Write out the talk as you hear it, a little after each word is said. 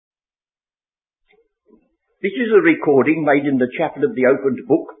This is a recording made in the chapel of the opened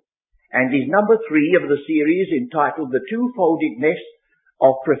book and is number 3 of the series entitled The Two-Foldness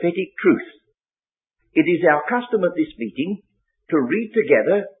of Prophetic Truth. It is our custom at this meeting to read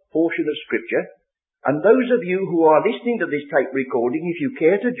together a portion of Scripture, and those of you who are listening to this tape recording, if you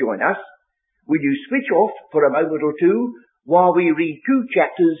care to join us, will you switch off for a moment or two while we read 2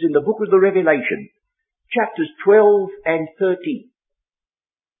 chapters in the book of the Revelation, chapters 12 and 13.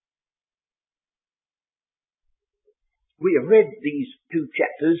 We have read these 2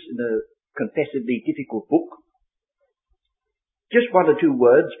 chapters in a confessedly difficult book. Just 1 or 2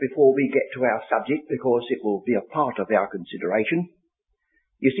 words before we get to our subject, because it will be a part of our consideration.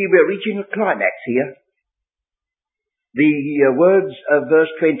 You see, we're reaching a climax here. The words of verse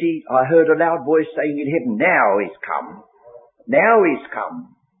 20, I heard a loud voice saying in heaven, now is come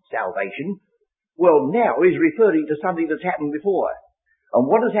salvation. Well, now is referring to something that's happened before. And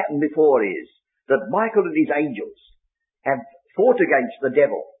what has happened before is that Michael and his angels have fought against the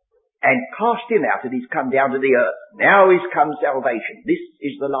devil and cast him out, and he's come down to the earth. Now is come salvation. This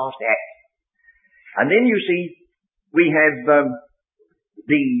is the last act. And then you see, we have the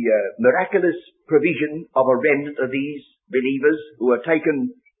miraculous provision of a remnant of these believers who are taken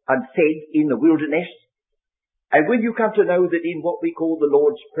and fed in the wilderness. And when you come to know that in what we call the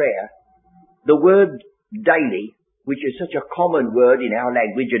Lord's Prayer, the word daily, which is such a common word in our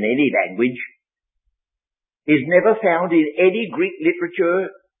language and any language, is never found in any Greek literature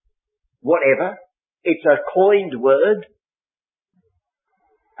whatever. It's a coined word.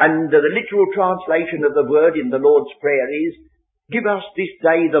 And the literal translation of the word in the Lord's Prayer is, give us this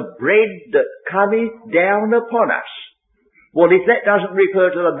day the bread that cometh down upon us. Well, if that doesn't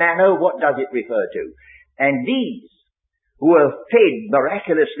refer to the manna, what does it refer to? And these who are fed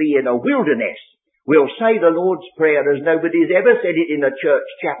miraculously in a wilderness will say the Lord's Prayer as nobody's ever said it in a church,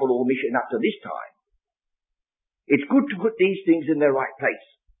 chapel or mission up to this time. It's good to put these things in their right place.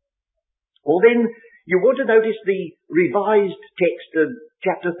 Well then, you want to notice the revised text of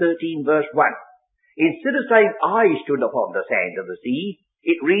chapter 13 verse 1. Instead of saying, I stood upon the sand of the sea,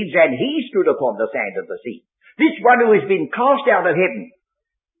 it reads, and he stood upon the sand of the sea. This one who has been cast out of heaven,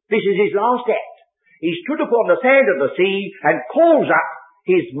 this is his last act. He stood upon the sand of the sea and calls up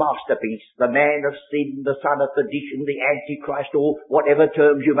his masterpiece, the man of sin, the son of perdition, the Antichrist, or whatever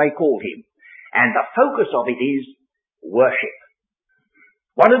terms you may call him. And the focus of it is worship.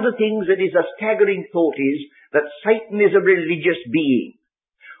 One of the things that is a staggering thought is that Satan is a religious being.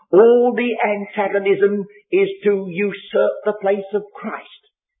 All the antagonism is to usurp the place of Christ.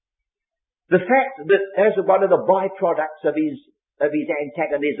 The fact that as one of the byproducts of his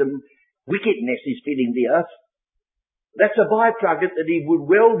antagonism, wickedness is filling the earth, that's a byproduct that he would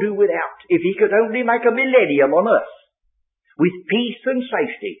well do without if he could only make a millennium on earth with peace and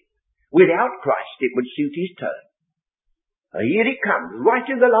safety. Without Christ it would suit his turn. Here it comes, right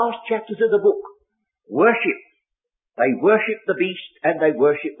in the last chapters of the book. Worship. They worship the beast and they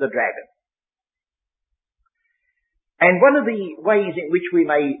worship the dragon. And one of the ways in which we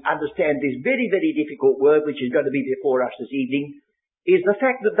may understand this very, very difficult word which is going to be before us this evening is the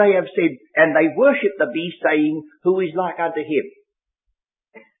fact that they have said, and they worship the beast, saying, who is like unto him.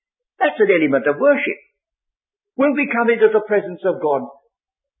 That's an element of worship. When we come into the presence of God,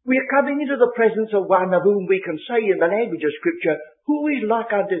 we are coming into the presence of one of whom we can say in the language of Scripture, who is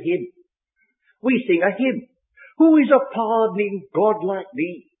like unto him. We sing a hymn. Who is a pardoning God like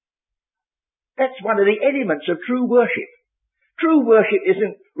thee? That's one of the elements of true worship. True worship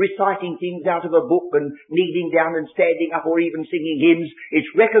isn't reciting things out of a book and kneeling down and standing up or even singing hymns.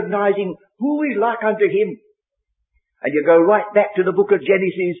 It's recognizing who is like unto him. And you go right back to the book of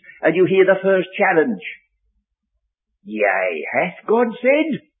Genesis and you hear the first challenge. Yea, hath God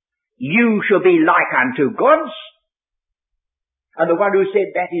said, you shall be like unto gods? And the one who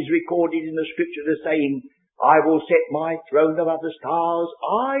said that is recorded in the Scripture as saying, I will set my throne above the stars,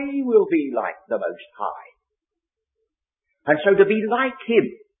 I will be like the Most High. And so to be like him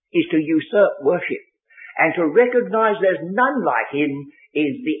is to usurp worship. And to recognize there's none like him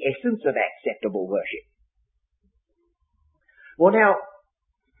is the essence of acceptable worship. Well now,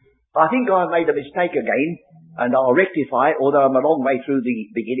 I think I made a mistake again, and I'll rectify it, although I'm a long way through the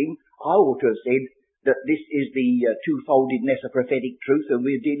beginning. I ought to have said that this is the two-foldedness of prophetic truth, and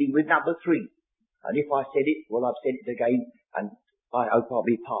we're dealing with number 3. And if I said it, well, I've said it again, and I hope I'll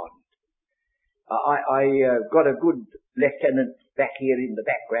be pardoned. I got a good lieutenant back here in the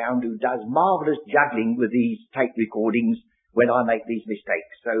background who does marvellous juggling with these tape recordings when I make these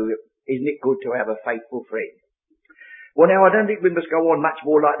mistakes. So isn't it good to have a faithful friend? Well, now, I don't think we must go on much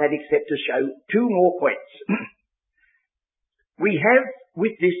more like that except to show 2 more points. We have,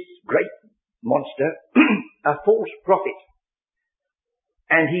 with this great monster, a false prophet.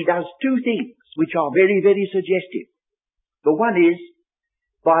 And he does two things which are very, very suggestive. The one is,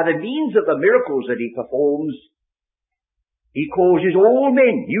 by the means of the miracles that he performs, he causes all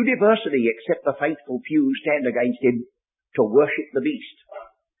men, universally except the faithful few who stand against him, to worship the beast.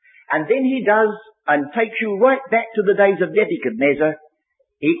 And then he does, and takes you right back to the days of Nebuchadnezzar,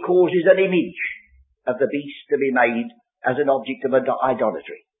 he causes an image of the beast to be made as an object of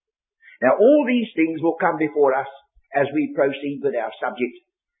idolatry. Now all these things will come before us as we proceed with our subject,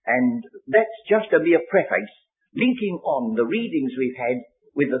 and that's just a mere preface linking on the readings we've had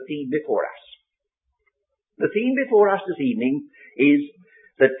with the theme before us. The theme before us this evening is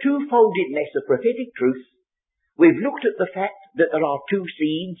the two-foldedness of prophetic truth. We've looked at the fact that there are two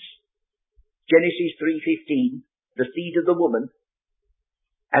seeds, Genesis 3:15, the seed of the woman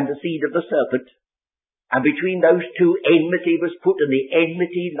and the seed of the serpent, and between those two enmity was put, and the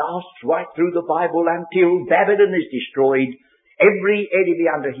enmity lasts right through the Bible until Babylon is destroyed, every enemy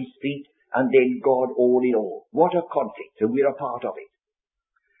under his feet, and then God all in all. What a conflict, and we're a part of it.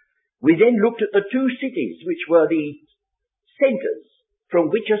 We then looked at the two cities which were the centres from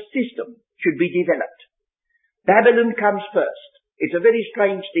which a system should be developed. Babylon comes first. It's a very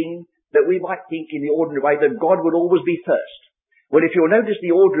strange thing that we might think in the ordinary way that God would always be first. Well, if you'll notice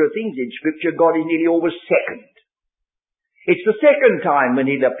the order of things in Scripture, God is nearly always second. It's the second time when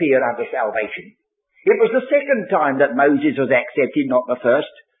he'll appear unto salvation. It was the second time that Moses was accepted, not the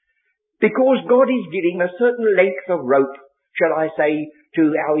first, because God is giving a certain length of rope, shall I say,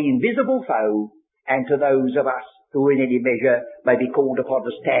 to our invisible foe and to those of us who in any measure may be called upon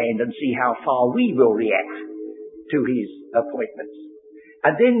to stand and see how far we will react to his appointments.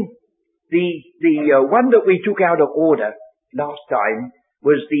 And then the one that we took out of order last time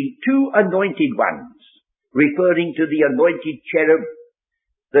was the two anointed ones, referring to the anointed cherub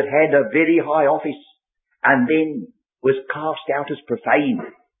that had a very high office and then was cast out as profane,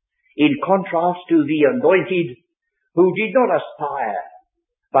 in contrast to the anointed who did not aspire,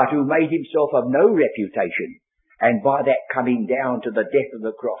 but who made himself of no reputation, and by that coming down to the death of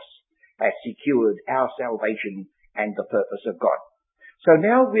the cross, has secured our salvation and the purpose of God. So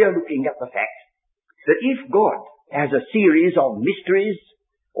now we are looking at the fact that if God has a series of mysteries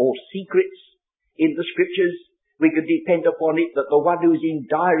or secrets in the Scriptures, we can depend upon it that the one who is in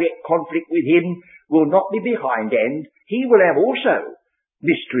direct conflict with him will not be behindhand. He will have also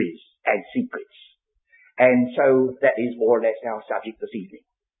mysteries and secrets. And so that is more or less our subject this evening.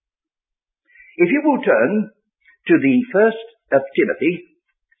 If you will turn to the first of Timothy,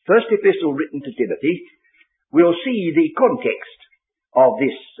 first epistle written to Timothy, we'll see the context of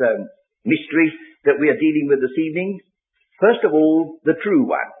this mystery that we are dealing with this evening. First of all, the true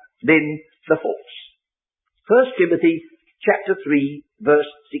one, then the false. 1 Timothy chapter 3,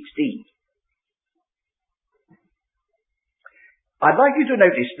 verse 16. I'd like you to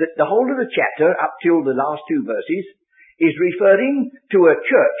notice that the whole of the chapter, up till the last two verses, is referring to a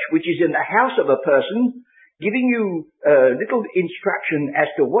church which is in the house of a person, giving you a little instruction as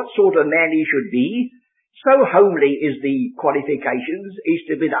to what sort of man he should be. So homely is the qualifications, is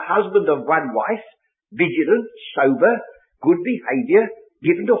to be the husband of one wife, vigilant, sober, good behaviour,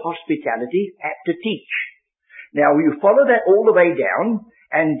 given to hospitality, apt to teach. Now you follow that all the way down,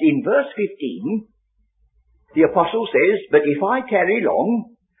 and in verse 15, the apostle says, "But if I tarry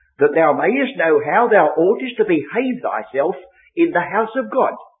long, that thou mayest know how thou oughtest to behave thyself in the house of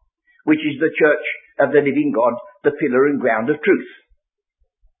God, which is the church of the living God, the pillar and ground of truth."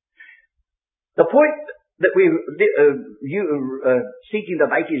 The point that we're seeking to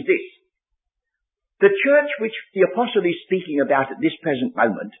make is this. The church which the apostle is speaking about at this present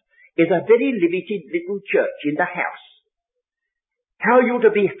moment is a very limited little church in the house. How you're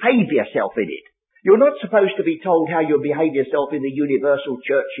to behave yourself in it. You're not supposed to be told how you'll behave yourself in the universal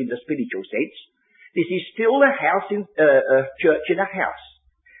church in the spiritual sense. This is still a church in a house.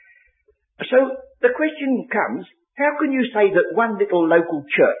 So the question comes, how can you say that one little local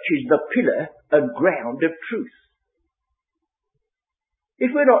church is the pillar and ground of truth?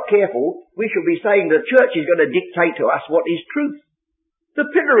 If we're not careful, we shall be saying the church is going to dictate to us what is truth. The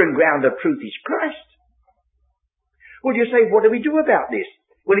pillar and ground of truth is Christ. Well, you say, what do we do about this?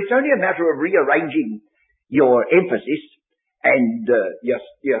 Well, it's only a matter of rearranging your emphasis and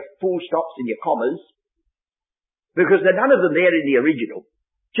your full stops and your commas, because there are none of them there in the original.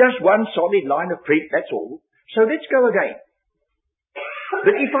 Just one solid line of print, that's all. So let's go again.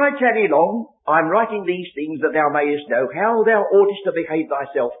 But if I tarry long, I'm writing these things that thou mayest know how thou oughtest to behave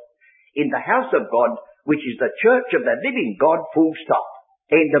thyself in the house of God, which is the church of the living God, full stop.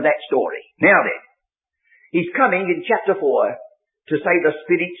 End of that story. Now then, he's coming in chapter 4 to say the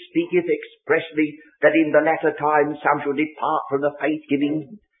Spirit speaketh expressly that in the latter times some shall depart from the faith,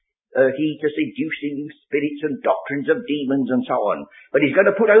 giving heed to seducing spirits and doctrines of demons and so on. But he's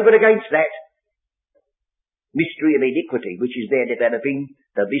going to put over against that mystery of iniquity, which is there developing,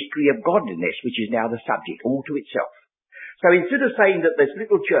 the mystery of godliness, which is now the subject all to itself. So instead of saying that this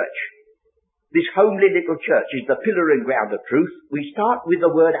little church, this homely little church is the pillar and ground of truth, we start with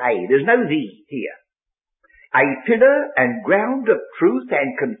the word a. There's no the here. A pillar and ground of truth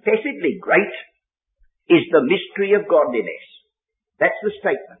and confessedly great is the mystery of godliness. That's the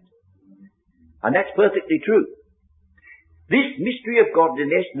statement. And that's perfectly true. This mystery of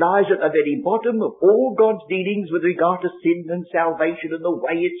godliness lies at the very bottom of all God's dealings with regard to sin and salvation and the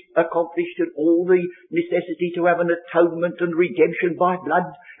way it's accomplished and all the necessity to have an atonement and redemption by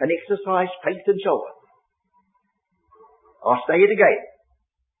blood and exercise faith and so on. I'll say it again.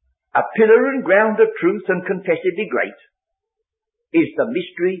 A pillar and ground of truth and confessedly great is the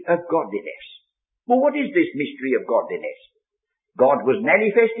mystery of godliness. Well, what is this mystery of godliness? God was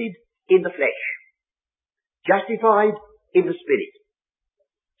manifested in the flesh, justified in the Spirit,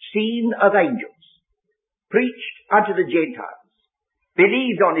 seen of angels, preached unto the Gentiles,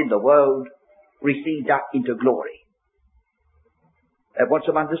 believed on in the world, received up into glory. That wants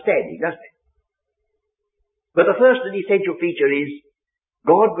some understanding, doesn't it? But the first and essential feature is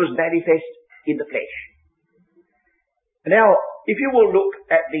God was manifest in the flesh. Now, if you will look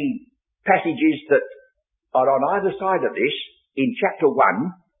at the passages that are on either side of this, in chapter 1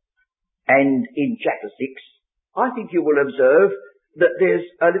 and in chapter 6, I think you will observe that there's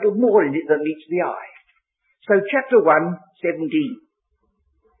a little more in it than meets the eye. So chapter 1:17.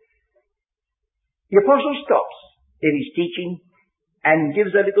 The apostle stops in his teaching and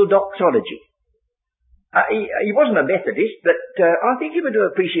gives a little doxology. He wasn't a Methodist, but I think he would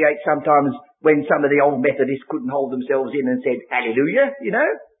appreciate sometimes when some of the old Methodists couldn't hold themselves in and said, hallelujah, you know.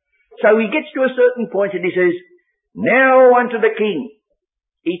 So he gets to a certain point and he says, now unto the King,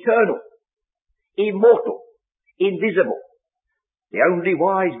 eternal, immortal, invisible, the only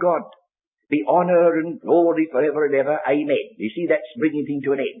wise God, be honour and glory forever and ever. Amen. You see, that's bringing things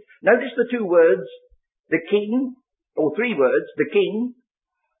to an end. Notice the two words, the King, or three words, the King,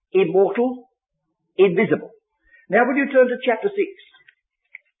 immortal, invisible. Now will you turn to chapter 6?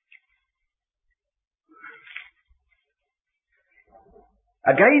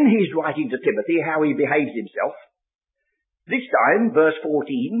 Again he's writing to Timothy how he behaves himself. This time, verse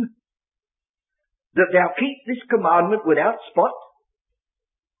 14, that thou keep this commandment without spot,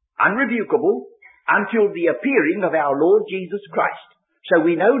 unrebukable, until the appearing of our Lord Jesus Christ. So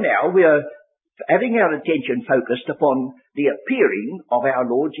we know now we are having our attention focused upon the appearing of our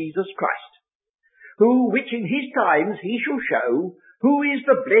Lord Jesus Christ, who, which in his times he shall show, who is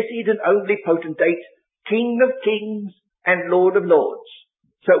the blessed and only potentate, King of kings and Lord of lords.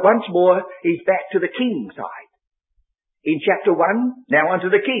 So once more, he's back to the king side. In chapter 1, now unto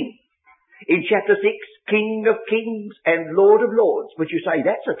the king. In chapter 6, King of kings and Lord of lords. But you say,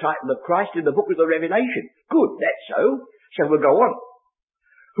 that's a title of Christ in the book of the Revelation. Good, that's so. So we'll go on.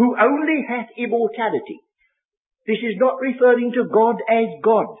 Who only hath immortality. This is not referring to God as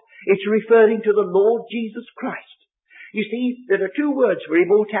God. It's referring to the Lord Jesus Christ. You see, there are two words for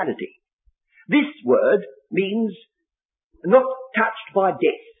immortality. This word means not touched by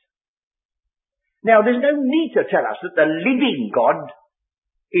death. Now, there's no need to tell us that the living God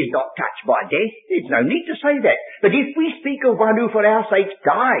is not touched by death. There's no need to say that. But if we speak of one who for our sakes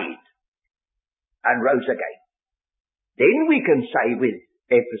died and rose again, then we can say with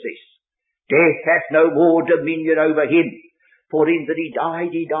emphasis, death hath no more dominion over him. For in that he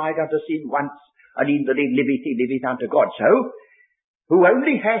died unto sin once, and in that he liveth unto God. So, who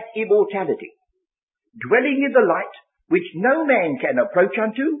only hath immortality, dwelling in the light, which no man can approach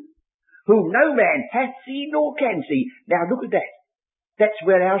unto, whom no man hath seen nor can see. Now look at that. That's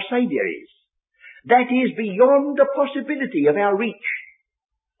where our Saviour is. That is beyond the possibility of our reach.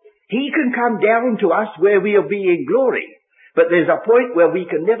 He can come down to us where we'll be in glory, but there's a point where we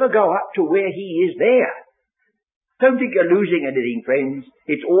can never go up to where he is there. Don't think you're losing anything, friends.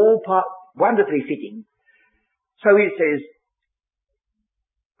 It's all wonderfully fitting. So it says,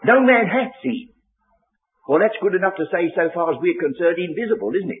 no man hath seen. Well, that's good enough to say, so far as we're concerned,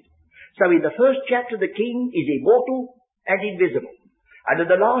 invisible, isn't it? So in the first chapter, the King is immortal and invisible. And in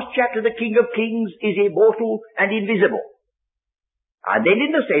the last chapter, the King of Kings is immortal and invisible. And then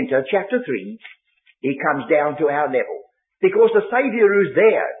in the centre, chapter 3, he comes down to our level. Because the Saviour who's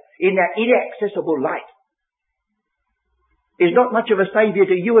there, in that inaccessible light, is not much of a Saviour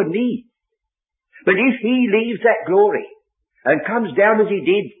to you and me. But if he leaves that glory and comes down as he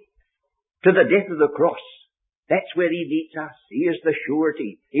did to the death of the cross, That's where he meets us. Here's the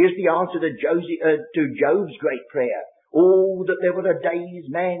surety. Here's the answer to Job's great prayer. Oh, that there were a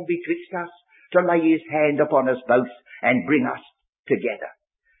day's man betwixt us to lay his hand upon us both and bring us together.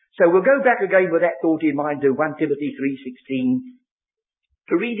 So we'll go back again with that thought in mind to 1 Timothy 3:16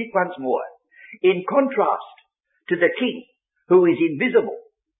 to read it once more. In contrast to the King, who is invisible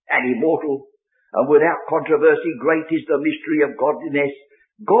and immortal, and without controversy, great is the mystery of godliness.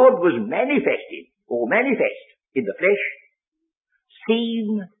 God was manifest in the flesh,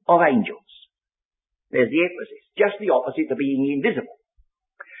 seen of angels. There's the emphasis, just the opposite to being invisible.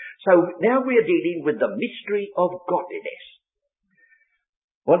 So now we are dealing with the mystery of godliness.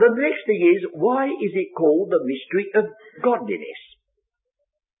 Well, the next thing is, why is it called the mystery of godliness?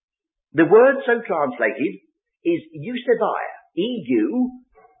 The word so translated is eusebia, E-U,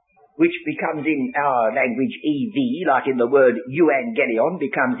 which becomes in our language EV, like in the word euangelion,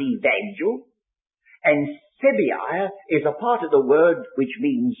 becomes evangel. And sebeia is a part of the word which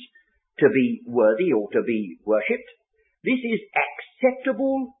means to be worthy or to be worshipped. This is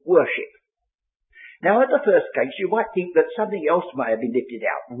acceptable worship. Now, at the first case, you might think that something else may have been lifted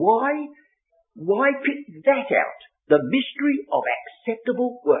out. Why pick that out? The mystery of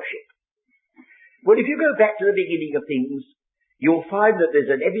acceptable worship. Well, if you go back to the beginning of things, you'll find that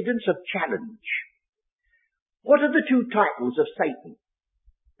there's an evidence of challenge. What are the two titles of Satan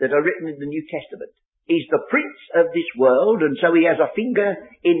that are written in the New Testament? He's the prince of this world, and so he has a finger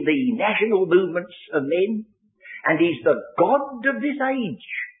in the national movements of men, and he's the God of this age.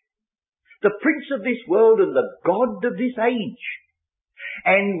 The prince of this world and the God of this age.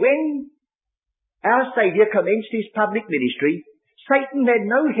 And when our Saviour commenced his public ministry, Satan had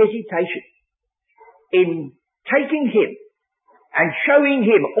no hesitation in taking him and showing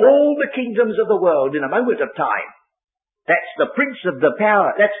him all the kingdoms of the world in a moment of time. That's the prince of the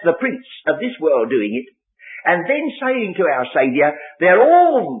power, that's the prince of this world doing it. And then saying to our Saviour, they're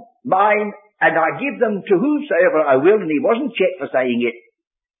all mine, and I give them to whosoever I will, and he wasn't checked for saying it,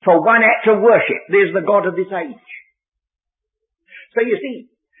 for one act of worship. There's the God of this age. So you see,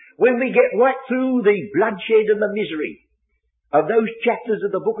 when we get right through the bloodshed and the misery of those chapters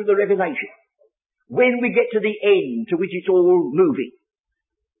of the book of the Revelation, when we get to the end to which it's all moving,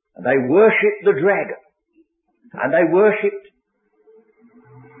 and they worship the dragon, and they worshipped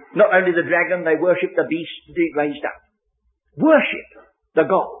not only the dragon, they worshipped the beast that he raised up. Worship the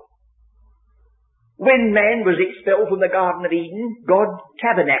God. When man was expelled from the Garden of Eden, God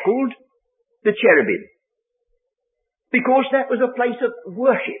tabernacled the cherubim, because that was a place of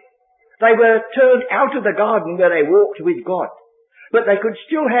worship. They were turned out of the garden where they walked with God, but they could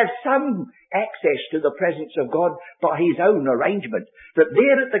still have some access to the presence of God by his own arrangement, that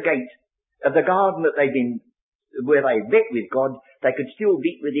there at the gate of the garden that where they met with God, they could still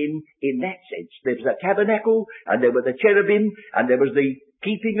meet with him in that sense. There was a tabernacle, and there were the cherubim, and there was the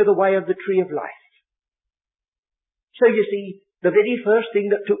keeping of the way of the tree of life. So you see, the very first thing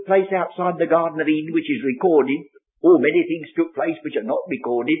that took place outside the Garden of Eden, which is recorded, or many things took place which are not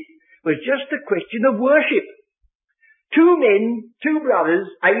recorded, was just a question of worship. Two men, two brothers,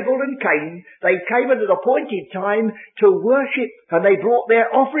 Abel and Cain, they came at an appointed time to worship, and they brought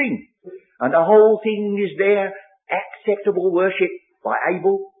their offering. And the whole thing is there, acceptable worship by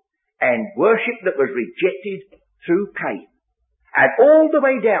Abel, and worship that was rejected through Cain. And all the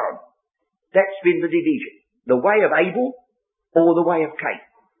way down, that's been the division. The way of Abel or the way of Cain.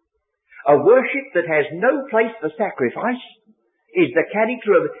 A worship that has no place for sacrifice is the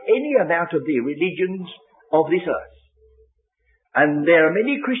character of any amount of the religions of this earth. And there are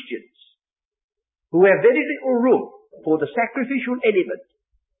many Christians who have very little room for the sacrificial element.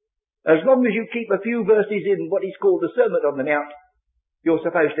 As long as you keep a few verses in what is called the Sermon on the Mount, you're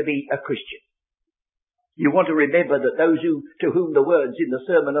supposed to be a Christian. You want to remember that those to whom the words in the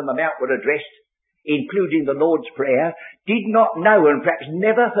Sermon on the Mount were addressed, including the Lord's Prayer, did not know and perhaps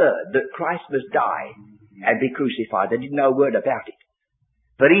never heard that Christ must die and be crucified. They didn't know a word about it.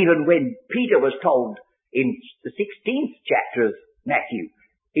 But even when Peter was told in the 16th chapter of Matthew,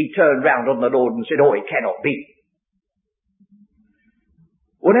 he turned round on the Lord and said, "Oh, it cannot be."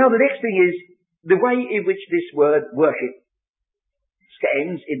 Well, now the next thing is the way in which this word worship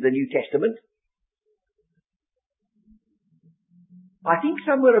stands in the New Testament. I think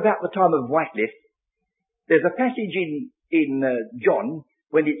somewhere about the time of Wycliffe, there's a passage in John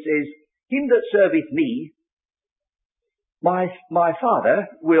when it says, "Him that serveth me, my Father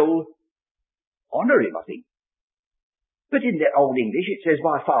will honour him," I think. But in the Old English it says,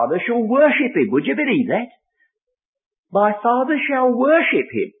 "My Father shall worship him." Would you believe that? My Father shall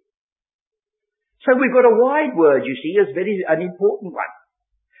worship him. So we've got a wide word, you see, as an important one.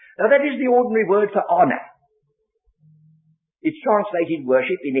 Now that is the ordinary word for honour. It's translated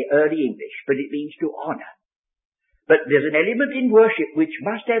worship in the early English, but it means to honour. But there's an element in worship which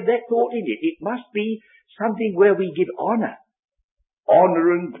must have that thought in it. It must be something where we give honour.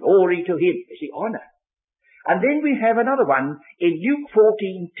 Honour and glory to Him. You see, honour. And then we have another one in Luke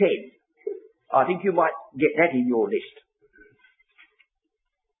 14:10. I think you might get that in your list.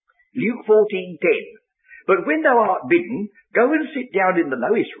 Luke 14:10. But when thou art bidden, go and sit down in the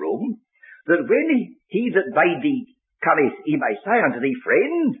lowest room, that when he that bade thee cometh, he may say unto thee,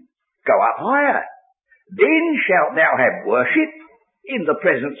 Friend, go up higher. Then shalt thou have worship in the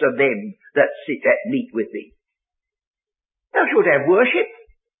presence of them that sit at meat with thee. Thou shalt have worship.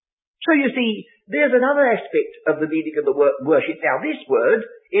 So you see, there's another aspect of the meaning of the word worship. Now this word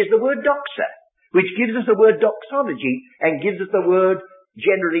is the word doxa, which gives us the word doxology and gives us the word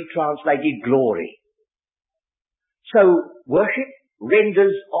generally translated glory. So worship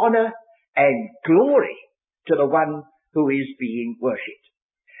renders honour and glory to the one who is being worshipped.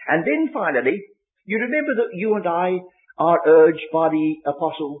 And then finally, you remember that you and I are urged by the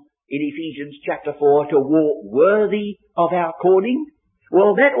apostle in Ephesians chapter 4 to walk worthy of our calling.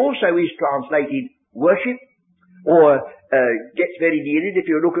 Well, that also is translated worship, or gets very near it if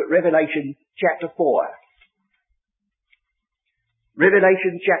you look at Revelation chapter 4.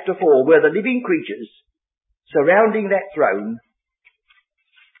 Revelation chapter 4, where the living creatures surrounding that throne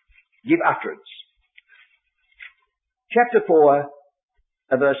give utterance. Chapter 4,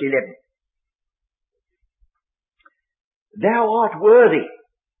 verse 11. Thou art worthy,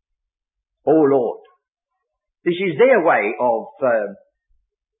 O Lord. This is their way of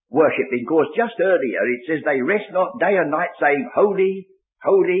worshipping, because just earlier it says they rest not day and night, saying, Holy,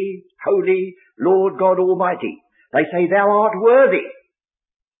 holy, holy, Lord God Almighty. They say, Thou art worthy.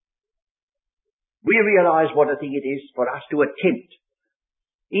 We realise what a thing it is for us to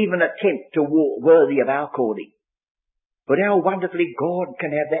even attempt to walk worthy of our calling. But how wonderfully God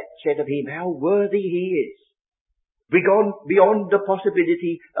can have that said of Him, how worthy He is, beyond the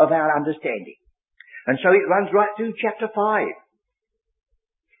possibility of our understanding. And so it runs right through chapter 5.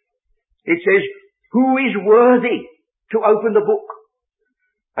 It says, Who is worthy to open the book?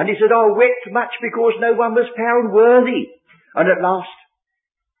 And he said, I wept much because no one was found worthy. And at last,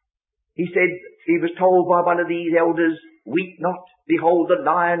 he said, he was told by one of these elders, Weep not, behold the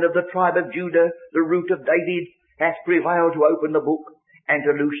Lion of the tribe of Judah, the Root of David, hath prevailed to open the book, and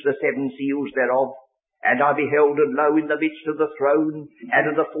to loose the 7 seals thereof. And I beheld, and lo, in the midst of the throne, and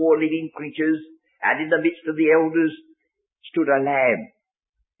of the 4 living creatures, and in the midst of the elders, stood a lamb.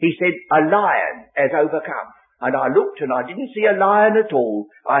 He said, a lion has overcome. And I looked, and I didn't see a lion at all.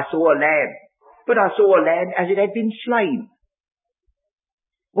 I saw a lamb. But I saw a lamb as it had been slain.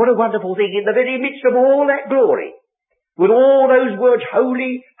 What a wonderful thing, in the very midst of all that glory, with all those words,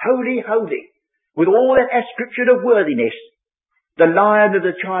 holy, holy, holy, with all that ascription of worthiness, the Lion of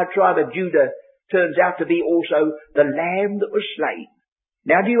the tribe of Judah turns out to be also the Lamb that was slain.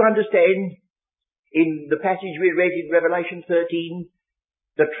 Now do you understand, in the passage we read in Revelation 13,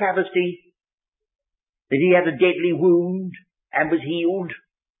 the travesty, that he had a deadly wound and was healed?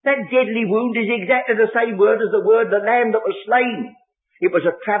 That deadly wound is exactly the same word as the word, the Lamb that was slain. It was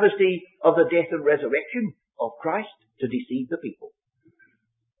a travesty of the death and resurrection of Christ to deceive the people.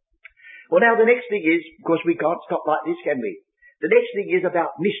 Well, now the next thing is, of course we can't stop like this, can we? The next thing is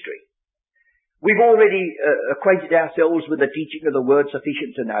about mystery. We've already acquainted ourselves with the teaching of the word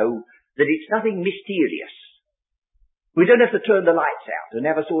sufficient to know that it's nothing mysterious. We don't have to turn the lights out and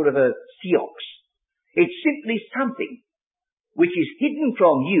have a sort of a seox. It's simply something which is hidden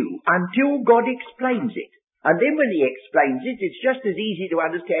from you until God explains it. And then when He explains it, it's just as easy to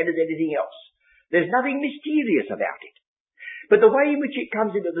understand as anything else. There's nothing mysterious about it. But the way in which it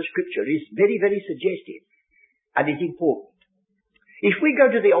comes into the Scripture is very, very suggestive, and is important. If we go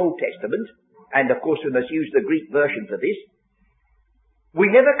to the Old Testament, and of course we must use the Greek version for this, we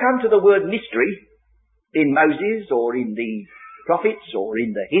never come to the word mystery in Moses or in the prophets or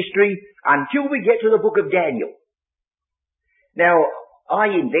in the history until we get to the book of Daniel. Now, I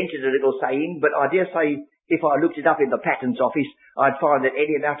invented a little saying, but I dare say if I looked it up in the patents office, I'd find that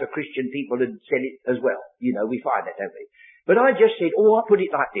any amount of Christian people had said it as well. You know, we find that, don't we? But I just said, I put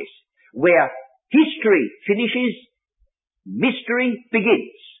it like this, where history finishes, mystery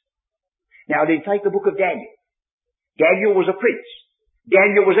begins. Now then, take the book of Daniel. Daniel was a prince.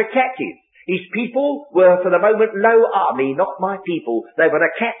 Daniel was a captive. His people were for the moment low army, not my people. They were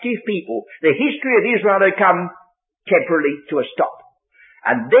a captive people. The history of Israel had come temporarily to a stop.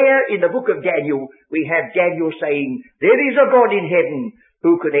 And there in the book of Daniel, we have Daniel saying, there is a God in heaven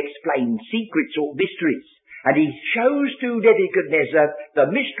who can explain secrets or mysteries. And he shows to Nebuchadnezzar the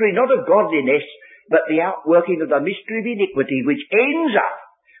mystery not of godliness, but the outworking of the mystery of iniquity, which ends up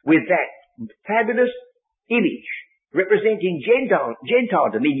with that fabulous image representing Gentile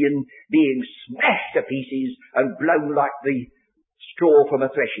dominion being smashed to pieces and blown like the straw from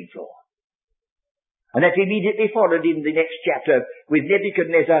a threshing floor. And that's immediately followed in the next chapter with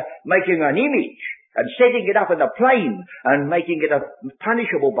Nebuchadnezzar making an image and setting it up in a plain and making it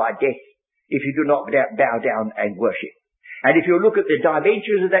punishable by death if you do not bow down and worship. And if you look at the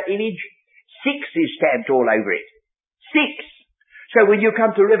dimensions of that image, 6 is stamped all over it. 6. So when you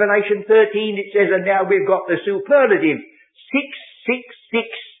come to Revelation 13, it says, and now we've got the superlative 666.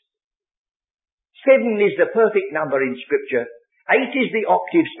 7 is the perfect number in Scripture. 8 is the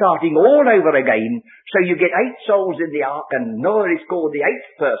octave starting all over again. So you get 8 souls in the ark, and Noah is called the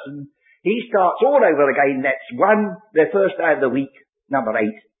 8th person. He starts all over again. That's the first day of the week, number 8.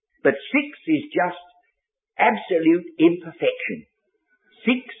 But 6 is just absolute imperfection.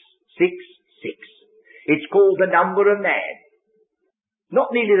 666. It's called the number of man.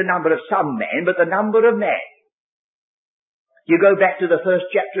 Not merely the number of some man, but the number of man. You go back to the first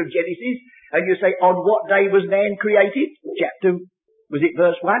chapter of Genesis, and you say, on what day was man created? Chapter, was it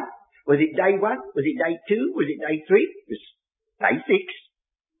verse 1? Was it day 1? Was it day 2? Was it day 3? It was day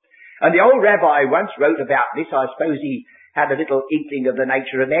 6. And the old rabbi once wrote about this. I suppose he had a little inkling of the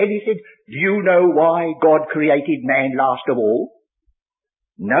nature of man. He said, do you know why God created man last of all?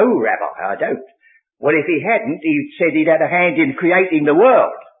 No, Rabbi, I don't. Well, if he hadn't, he said he'd had a hand in creating the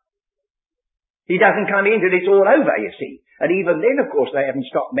world. He doesn't come in till it's all over, you see. And even then, of course, they haven't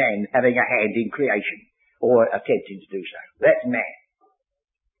stopped man having a hand in creation, or attempting to do so. That's man.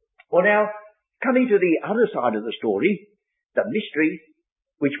 Well now, coming to the other side of the story, the mystery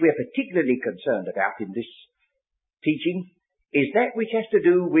which we're particularly concerned about in this teaching is that which has to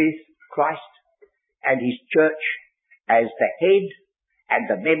do with Christ and his church as the head and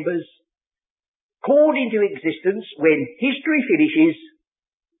the members called into existence when history finishes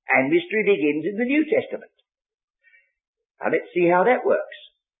and mystery begins in the New Testament. Now let's see how that works.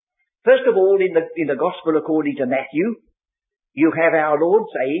 First of all, in the Gospel according to Matthew, you have our Lord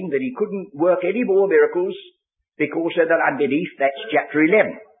saying that he couldn't work any more miracles because of their unbelief. That's chapter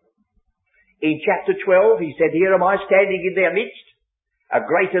 11. In chapter 12, he said, here am I standing in their midst. A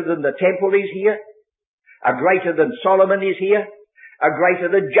greater than the temple is here. A greater than Solomon is here. A greater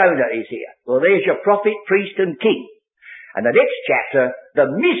than Jonah is here. Well, there's your prophet, priest, and king. And the next chapter,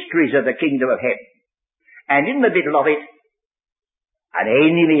 the mysteries of the kingdom of heaven. And in the middle of it, an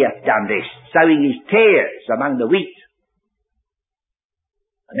enemy hath done this, sowing his tares among the wheat.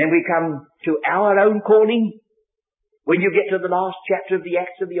 And then we come to our own calling. When you get to the last chapter of the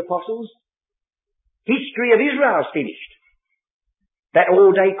Acts of the Apostles, history of Israel is finished. That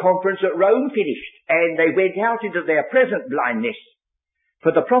all-day conference at Rome finished, and they went out into their present blindness.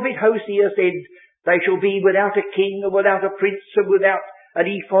 For the prophet Hosea said, they shall be without a king, and without a prince, and without an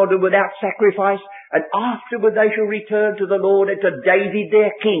ephod, and without sacrifice, and afterward they shall return to the Lord and to David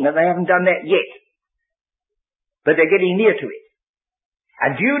their king, and they haven't done that yet. But they're getting near to it.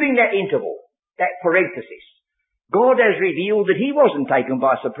 And during that interval, that parenthesis, God has revealed that he wasn't taken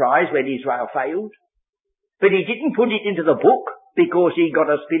by surprise when Israel failed. But he didn't put it into the book because he got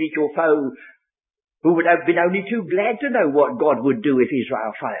a spiritual foe who would have been only too glad to know what God would do if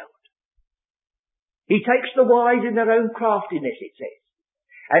Israel failed. He takes the wise in their own craftiness, it says.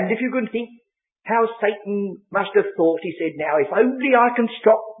 And if you can think how Satan must have thought, he said, now if only I can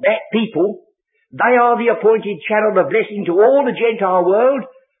stop that people, they are the appointed channel of blessing to all the Gentile world,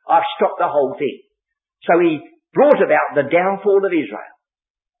 I've stopped the whole thing. So he brought about the downfall of Israel.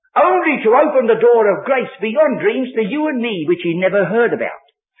 Only to open the door of grace beyond dreams to you and me, which he never heard about.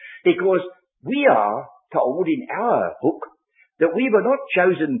 Because we are told in our book that we were not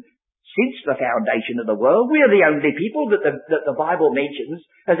chosen since the foundation of the world. We are the only people that the Bible mentions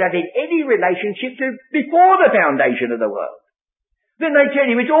as having any relationship to before the foundation of the world. Then they tell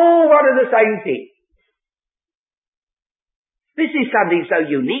you it's all one and the same thing. This is something so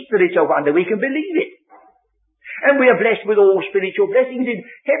unique that it's a wonder we can believe it. And we are blessed with all spiritual blessings in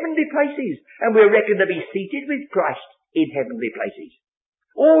heavenly places. And we're reckoned to be seated with Christ in heavenly places.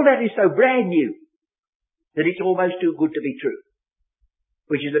 All that is so brand new that it's almost too good to be true.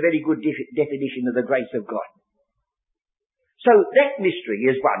 Which is a very good definition of the grace of God. So that mystery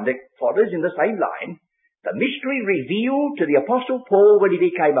is one that follows in the same line. The mystery revealed to the Apostle Paul when he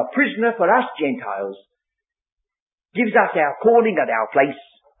became a prisoner for us Gentiles gives us our calling and our place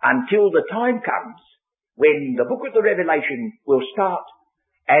until the time comes when the book of the Revelation will start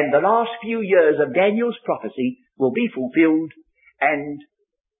and the last few years of Daniel's prophecy will be fulfilled, and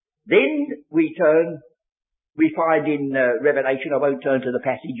then we find in Revelation, I won't turn to the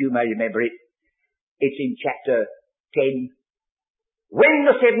passage, you may remember it, It's in chapter 10. When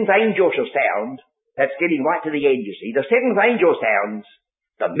the seventh angel shall sound, that's getting right to the end, you see. The seventh angel sounds,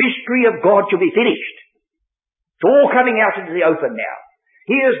 the mystery of God shall be finished. It's all coming out into the open now.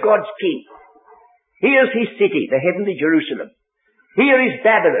 Here's God's king. Here's his city, the heavenly Jerusalem. Here is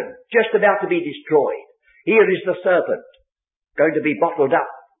Babylon, just about to be destroyed. Here is the serpent, going to be bottled up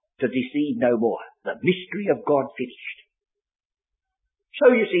to deceive no more. The mystery of God finished.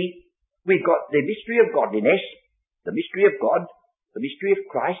 So you see, we've got the mystery of godliness, the mystery of God, the mystery of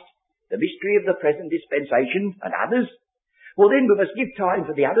Christ, the mystery of the present dispensation and others. Well, then we must give time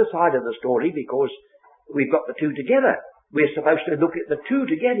for the other side of the story, because we've got the two together. We're supposed to look at the two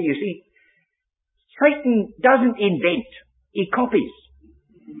together. You see, Satan doesn't invent, he copies.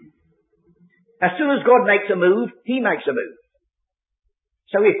 As soon as God makes a move, he makes a move.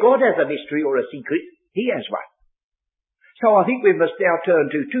 So if God has a mystery or a secret, he has one. So I think we must now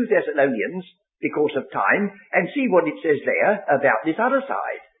turn to 2 Thessalonians, because of time, and see what it says there about this other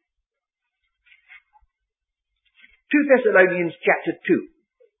side. 2 Thessalonians chapter 2.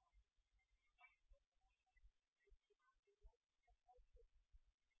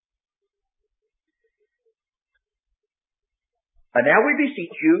 And now we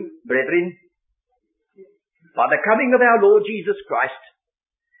beseech you, brethren, by the coming of our Lord Jesus Christ,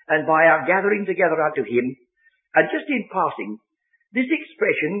 and by our gathering together unto him, and just in passing, this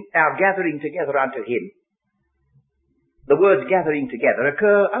expression, our gathering together unto him, the words gathering together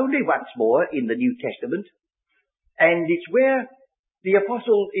occur only once more in the New Testament, and it's where the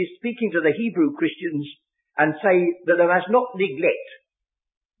apostle is speaking to the Hebrew Christians and say that they must not neglect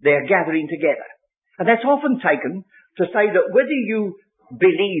their gathering together. And that's often taken to say that whether you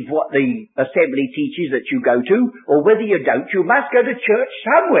believe what the assembly teaches that you go to, or whether you don't, you must go to church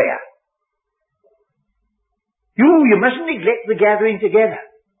somewhere. You mustn't neglect the gathering together.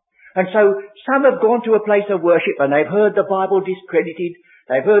 And so some have gone to a place of worship and they've heard the Bible discredited,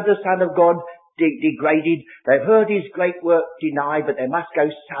 they've heard the Son of God degraded, they've heard his great work denied, but they must go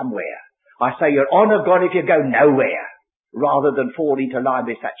somewhere. I say you'll honour God if you go nowhere, rather than fall into line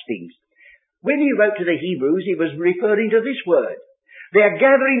with such things. When he wrote to the Hebrews, he was referring to this word. They're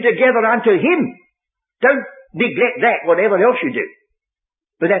gathering together unto him. Don't neglect that, whatever else you do.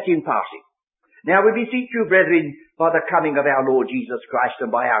 But that's in passing. Now we beseech you, brethren, by the coming of our Lord Jesus Christ,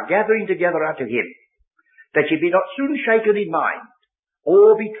 and by our gathering together unto him, that ye be not soon shaken in mind,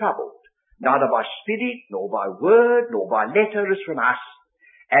 or be troubled, neither by spirit, nor by word, nor by letter as from us,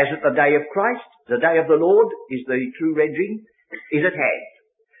 as at the day of Christ, the day of the Lord, is the true rendering, is at hand.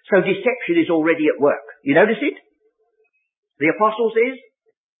 So deception is already at work. You notice it? The apostle says,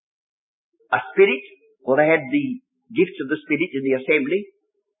 a spirit, well, they had the gifts of the Spirit in the assembly,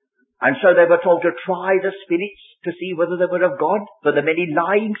 and so they were told to try the spirits to see whether they were of God, for the many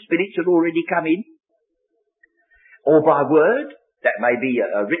lying spirits had already come in. Or by word, that may be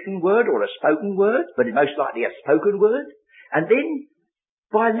a written word or a spoken word, but most likely a spoken word. And then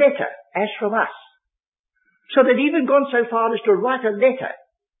by letter, as from us. So they'd even gone so far as to write a letter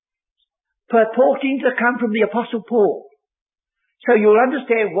purporting to come from the Apostle Paul. So you'll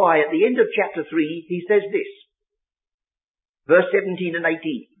understand why at the end of chapter 3 he says this. Verse 17 and 18.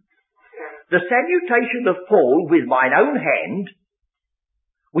 The salutation of Paul with mine own hand,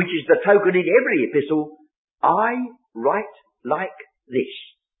 which is the token in every epistle, I write like this.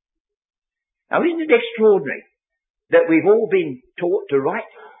 Now isn't it extraordinary that we've all been taught to write,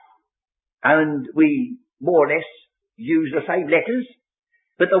 and we more or less use the same letters,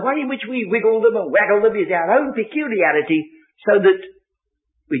 but the way in which we wiggle them and waggle them is our own peculiarity, so that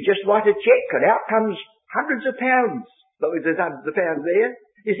we just write a cheque and out comes hundreds of pounds. But there's hundreds of pounds there.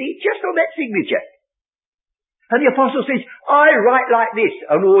 You see, just on that signature. And the apostle says, I write like this.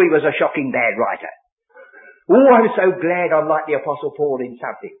 And he was a shocking bad writer. I'm so glad I'm like the apostle Paul in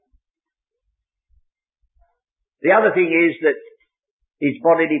something. The other thing is that his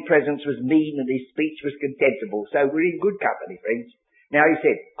bodily presence was mean and his speech was contemptible. So we're in good company, friends. Now he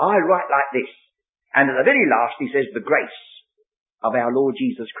said, I write like this. And at the very last he says, the grace of our Lord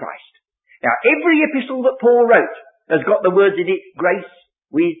Jesus Christ. Now every epistle that Paul wrote has got the words in it, grace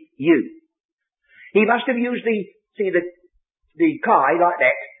with you. He must have used the chi like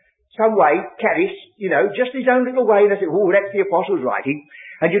that, some way, charis, just his own little way, and I said, that's the apostle's writing.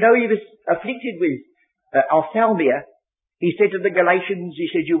 And he was afflicted with ophthalmia. He said to the Galatians, he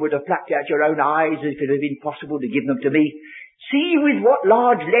said, you would have plucked out your own eyes if it had been possible to give them to me. See with what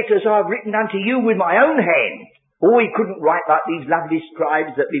large letters I've written unto you with my own hand. He couldn't write like these lovely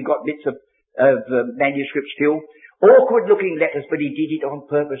scribes that we've got bits of manuscripts still. Awkward-looking letters, but he did it on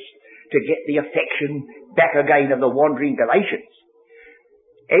purpose to get the affection back again of the wandering Galatians.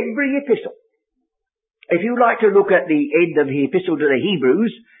 Every epistle If you like to look at the end of the epistle to the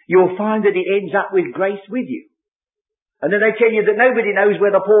Hebrews, you'll find that it ends up with grace with you. And then they tell you that nobody knows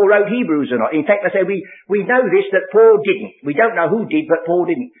whether Paul wrote Hebrews or not. In fact, they say, we know this, that Paul didn't. We don't know who did, but Paul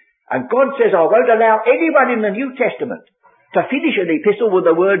didn't. And God says, I won't allow anyone in the New Testament to finish an epistle with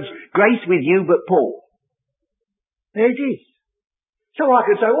the words, grace with you but Paul. There it is. So I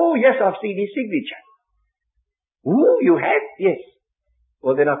can say, oh yes, I've seen his signature. Oh, you have? Yes.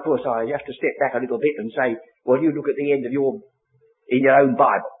 Well then of course I have to step back a little bit and say, well you look at the end of in your own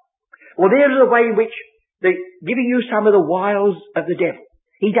Bible. Well there's the way in which giving you some of the wiles of the devil.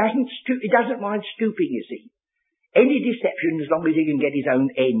 He doesn't mind stooping, you see. Any deception as long as he can get his own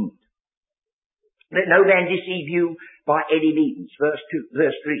end. Let no man deceive you by any means. Verse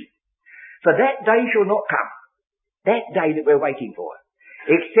 3. For that day shall not come, that day that we're waiting for,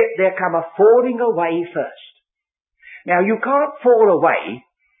 except there come a falling away first. Now you can't fall away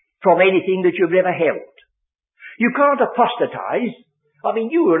from anything that you've never held. You can't apostatize. I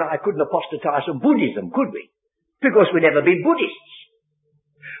mean, you and I couldn't apostatize from Buddhism, could we? Because we've never been Buddhists.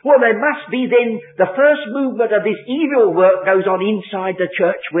 Well, there must be then the first movement of this evil work goes on inside the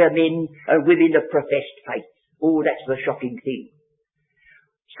church where men and women have professed faith. Oh, that's the shocking thing.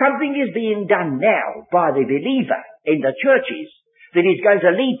 Something is being done now by the believer in the churches that is going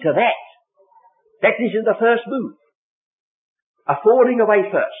to lead to that. That is in the first move. A falling away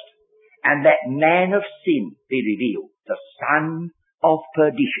first, and that man of sin be revealed, the son of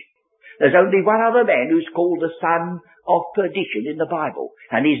perdition. There's only one other man who's called the son of perdition in the Bible,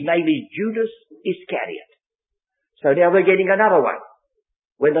 and his name is Judas Iscariot. So now we're getting another one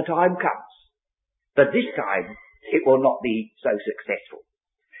when the time comes. But this time it will not be so successful.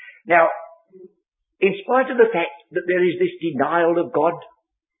 Now, in spite of the fact that there is this denial of God,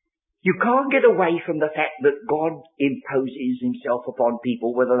 you can't get away from the fact that God imposes himself upon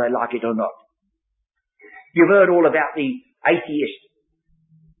people whether they like it or not. You've heard all about the atheist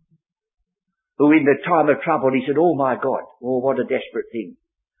who in the time of trouble he said, oh my God, oh what a desperate thing.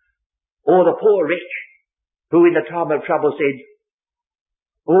 Or the poor wretch who in the time of trouble said,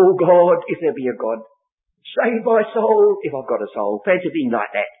 oh God, if there be a God, save my soul if I've got a soul. Fancy being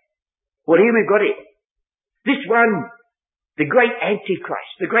like that. Well here we've got it. This one, the great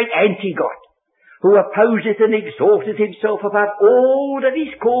Antichrist, the great anti-God, who opposeth and exalteth himself above all that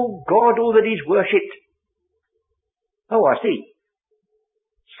is called God or that is worshipped. Oh, I see.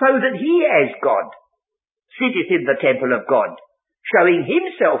 So that he as God sitteth in the temple of God, showing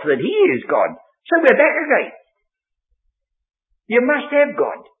himself that he is God. So we're back again. You must have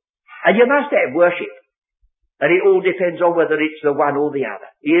God, and you must have worship, and it all depends on whether it's the one or the other.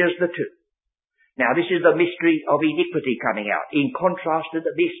 Here's the two. Now this is the mystery of iniquity coming out, in contrast to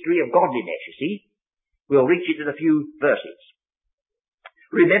the mystery of godliness, you see. We'll reach it in a few verses.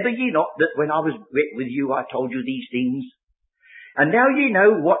 Remember ye not that when I was with you I told you these things? And now ye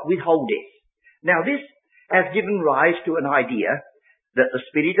know what withholdeth. Now this has given rise to an idea that the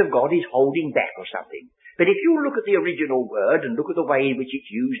Spirit of God is holding back or something. But if you look at the original word and look at the way in which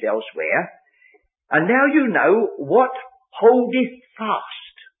it's used elsewhere, and now you know what holdeth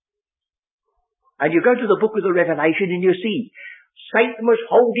fast. And you go to the book of the Revelation and you see Satan was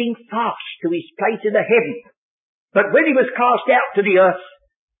holding fast to his place in the heaven. But when he was cast out to the earth,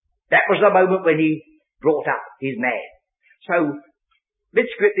 that was the moment when he brought up his man. So,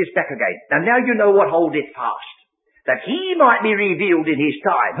 let's get this back again. And now you know what holdeth fast. That he might be revealed in his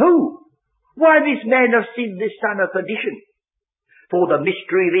time. Who? Why this man of sin, this son of perdition. For the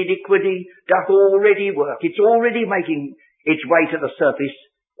mystery of iniquity doth already work. It's already making its way to the surface,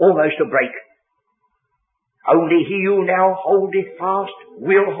 almost to break. Only he who now holdeth fast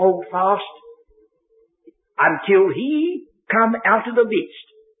will hold fast until he come out of the midst.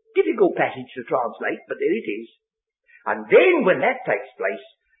 Difficult passage to translate, but there it is. And then when that takes place,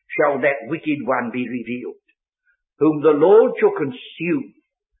 shall that wicked one be revealed, whom the Lord shall consume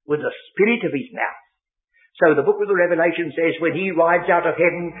with the spirit of his mouth. So the book of the Revelation says, when he rides out of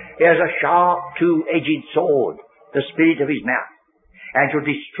heaven, there's a sharp two-edged sword, the spirit of his mouth, and shall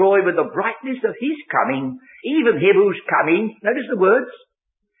destroy with the brightness of his coming, even him who's coming. Notice the words.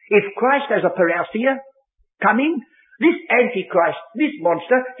 If Christ has a parousia coming, this Antichrist, this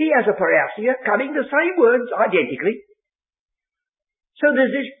monster, he has a parousia coming, the same words, identically. So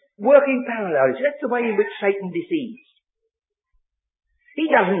there's this working parallel. That's the way in which Satan deceives. He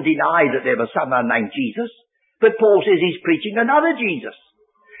doesn't deny that there was someone named Jesus, but Paul says he's preaching another Jesus.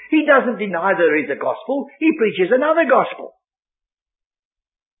 He doesn't deny there is a gospel, he preaches another gospel.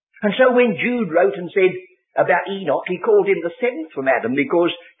 And so when Jude wrote and said about Enoch, he called him the seventh from Adam,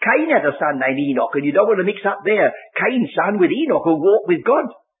 because Cain had a son named Enoch, and you don't want to mix up there Cain's son with Enoch, who walked with God.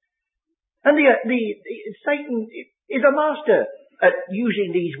 And Satan is a master at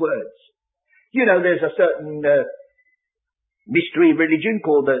using these words. You know, there's a certain mystery religion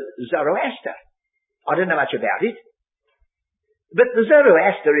called the Zoroaster. I don't know much about it. But the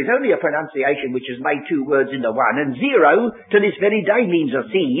Zoroaster is only a pronunciation which has made two words into one, and zero to this very day means a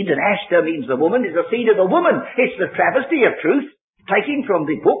seed, and aster means the woman, is a seed of a woman. It's the travesty of truth, taking from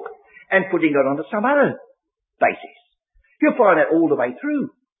the book and putting it onto some other basis. You'll find that all the way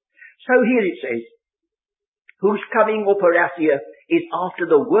through. So here it says, whose coming or parousia is after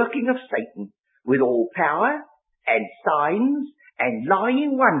the working of Satan with all power and signs and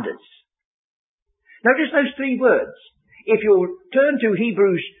lying wonders. Notice those three words. If you'll turn to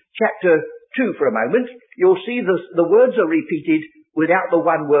Hebrews chapter 2 for a moment, you'll see the words are repeated without the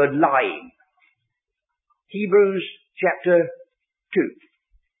one word lying. Hebrews chapter 2.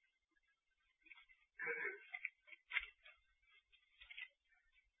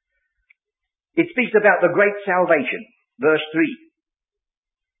 It speaks about the great salvation. Verse 3.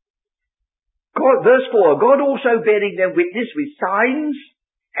 Verse 4. God also bearing them witness with signs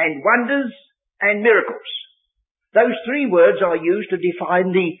and wonders and miracles. Those three words are used to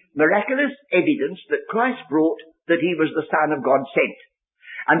define the miraculous evidence that Christ brought that he was the Son of God sent.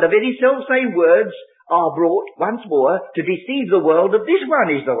 And the very self-same words are brought once more to deceive the world that this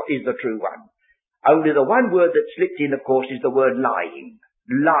one is the true one. Only the one word that slipped in, of course, is the word lying.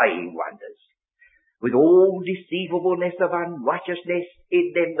 Lying wonders. With all deceivableness of unrighteousness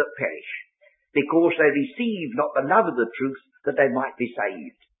in them that perish, because they receive not the love of the truth that they might be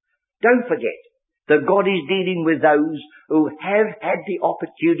saved. Don't forget that God is dealing with those who have had the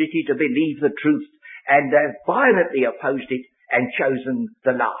opportunity to believe the truth and have violently opposed it and chosen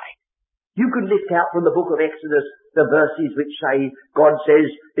the lie. You can lift out from the book of Exodus the verses which say, God says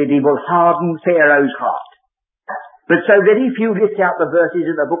that he will harden Pharaoh's heart. But so very few lift out the verses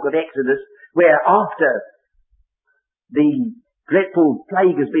in the book of Exodus where after the dreadful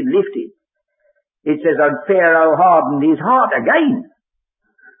plague has been lifted, it says, and Pharaoh hardened his heart again.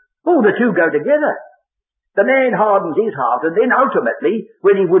 Oh, the two go together. The man hardens his heart, and then ultimately,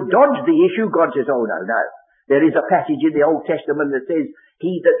 when he would dodge the issue, God says, oh, no. There is a passage in the Old Testament that says,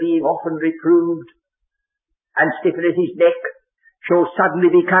 he that being often reproved and stiffeneth his neck shall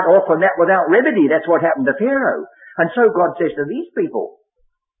suddenly be cut off, and that without remedy. That's what happened to Pharaoh. And so God says to these people,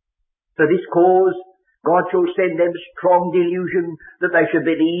 for this cause, God shall send them strong delusion that they should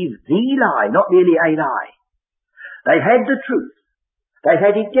believe the lie, not merely a lie. They've had the truth. They've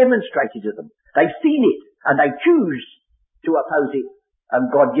had it demonstrated to them. They've seen it, and they choose to oppose it. And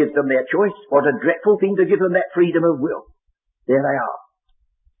God gives them their choice. What a dreadful thing to give them that freedom of will. There they are.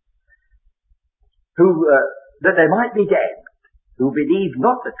 That they might be damned, who believed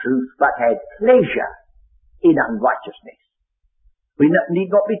not the truth, but had pleasure in unrighteousness. We need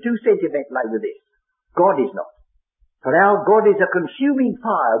not be too sentimental over this. God is not. For our God is a consuming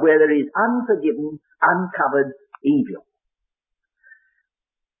fire where there is unforgiven, uncovered evil.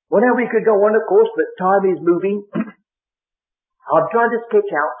 Well, now we could go on, of course, but time is moving. I'm trying to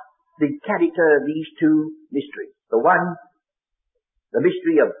sketch out the character of these two mysteries. The one, the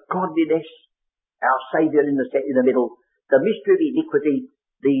mystery of godliness, our Saviour in the middle. The mystery of iniquity,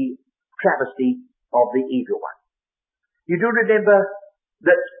 the travesty of the evil one. You do remember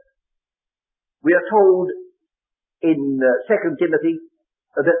that we are told in 2 Timothy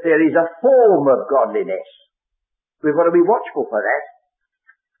that there is a form of godliness. We've got to be watchful for that.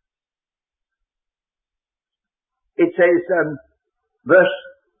 It says, verse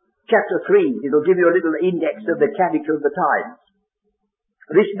chapter 3, it'll give you a little index of the character of the times.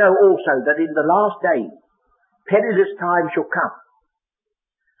 This know also that in the last days, perilous times shall come.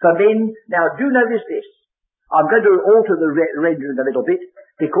 For men, now do notice this. I'm going to alter the rendering a little bit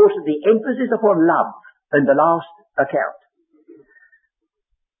because of the emphasis upon love in the last account.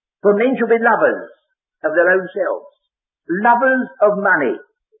 For men shall be lovers of their own selves, lovers of money,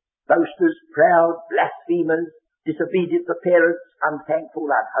 boasters, proud, blasphemers, disobedient to parents, unthankful,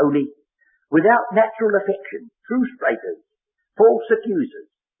 unholy, without natural affection, truce breakers, false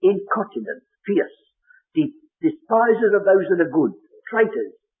accusers, incontinent, fierce, despisers of those that are good,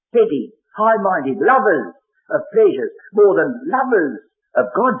 traitors, heady, high-minded, lovers of pleasures more than lovers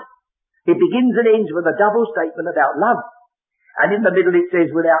of God. It begins and ends with a double statement about love. And in the middle it says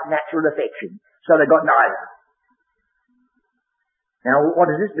without natural affection. So they've got neither. Now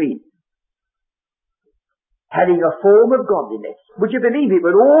what does this mean? Having a form of godliness. Would you believe it?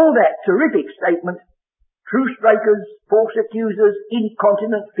 With all that terrific statement, truce breakers, false accusers,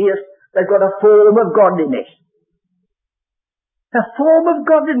 incontinent, fierce, they've got a form of godliness. A form of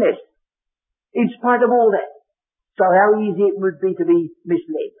godliness. In spite of all that. So how easy it would be to be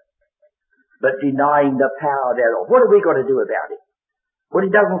misled. but denying the power thereof. What have we got to do about it? Well, he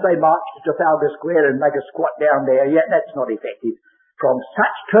doesn't say march to Trafalgar Square and make a squat down there. Yet that's not effective. From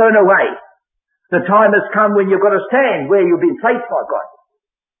such turn away. The time has come when you've got to stand where you've been placed by God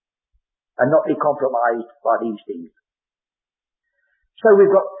and not be compromised by these things. So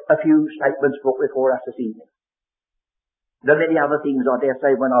we've got a few statements brought before us this evening. There are many other things I dare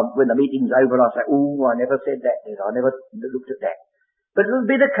say when the meeting's over I say, oh, I never said that, I never looked at that. But it'll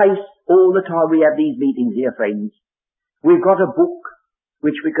be the case all the time we have these meetings here, friends. We've got a book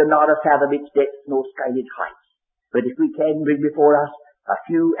which we can neither fathom its depth nor scale its heights. But if we can bring before us a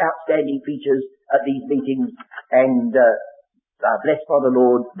few outstanding features at these meetings and are blessed by the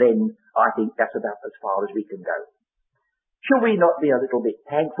Lord, then I think that's about as far as we can go. Shall we not be a little bit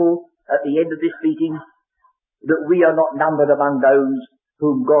thankful at the end of this meeting that we are not numbered among those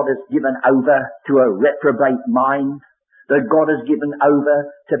whom God has given over to a reprobate mind, that God has given over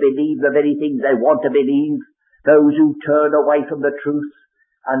to believe the very things they want to believe, those who turn away from the truth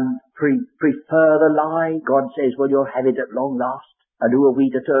and prefer the lie? God says, well, you'll have it at long last. And who are we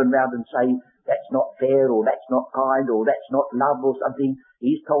to turn round and say, that's not fair, or that's not kind, or that's not love, or something?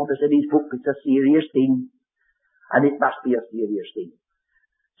 He's told us in his book it's a serious thing. And it must be a serious thing.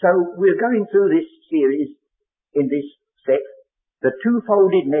 So we're going through this series in this set, the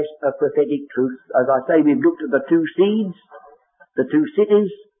two-foldedness of prophetic truth. As I say, we've looked at the two seeds, the two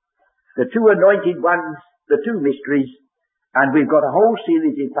cities, the two anointed ones, the two mysteries, and we've got a whole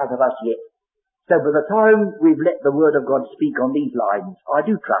series in front of us yet. So by the time we've let the Word of God speak on these lines, I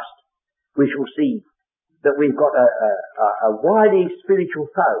do trust we shall see that we've got a wily spiritual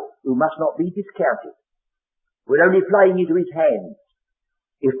foe who must not be discounted. We're only playing into his hands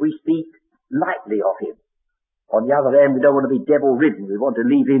if we speak lightly of him. On the other hand, we don't want to be devil-ridden. We want to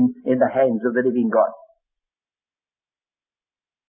leave him in the hands of the living God.